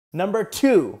Number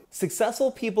 2,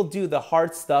 successful people do the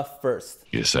hard stuff first.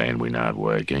 You're saying we're not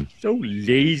working? So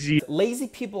lazy. Lazy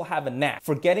people have a knack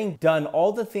for getting done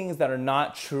all the things that are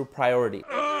not true priority.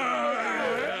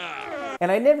 And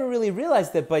I never really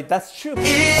realized it, but that's true.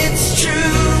 It's true.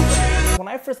 When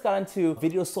I first got into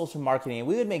video social marketing,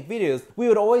 we would make videos, we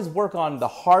would always work on the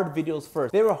hard videos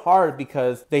first. They were hard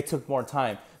because they took more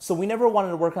time. So we never wanted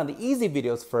to work on the easy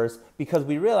videos first because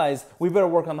we realized we better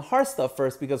work on the hard stuff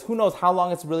first because who knows how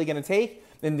long it's really gonna take.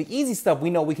 Then the easy stuff, we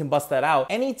know we can bust that out.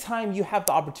 Anytime you have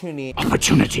the opportunity,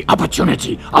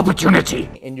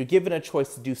 and you're given a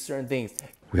choice to do certain things,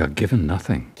 we are given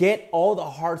nothing. Get all the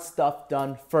hard stuff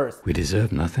done first. We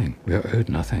deserve nothing. We are owed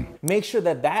nothing. Make sure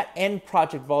that that end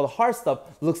project of all the hard stuff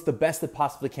looks the best it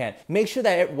possibly can. Make sure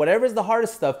that whatever is the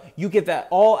hardest stuff, you get that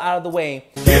all out of the way.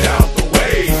 Get out the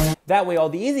way. That way all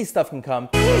the easy stuff can come.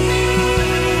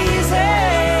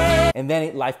 And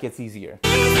then life gets easier.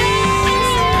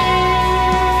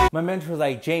 My mentor was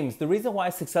like, James, the reason why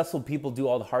successful people do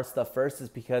all the hard stuff first is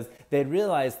because they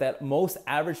realize that most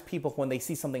average people, when they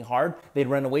see something hard, they'd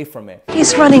run away from it.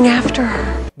 He's running after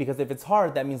her. Because if it's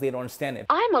hard, that means they don't understand it.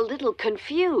 I'm a little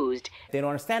confused. If they don't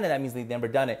understand it, that means they've never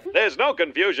done it. There's no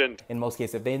confusion. In most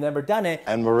cases, if they've never done it,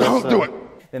 And Marissa, don't do it.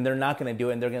 Then they're not gonna do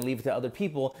it and they're gonna leave it to other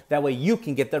people. That way you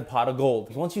can get their pot of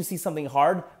gold. Once you see something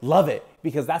hard, love it.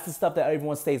 Because that's the stuff that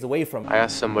everyone stays away from. I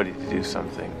asked somebody to do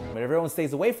something. But if everyone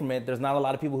stays away from it, there's not a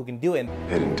lot of people who can do it.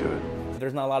 They didn't do it. If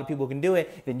there's not a lot of people who can do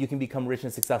it, then you can become rich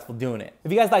and successful doing it.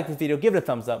 If you guys like this video, give it a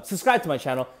thumbs up, subscribe to my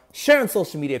channel, share on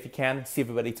social media if you can. See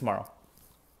everybody tomorrow.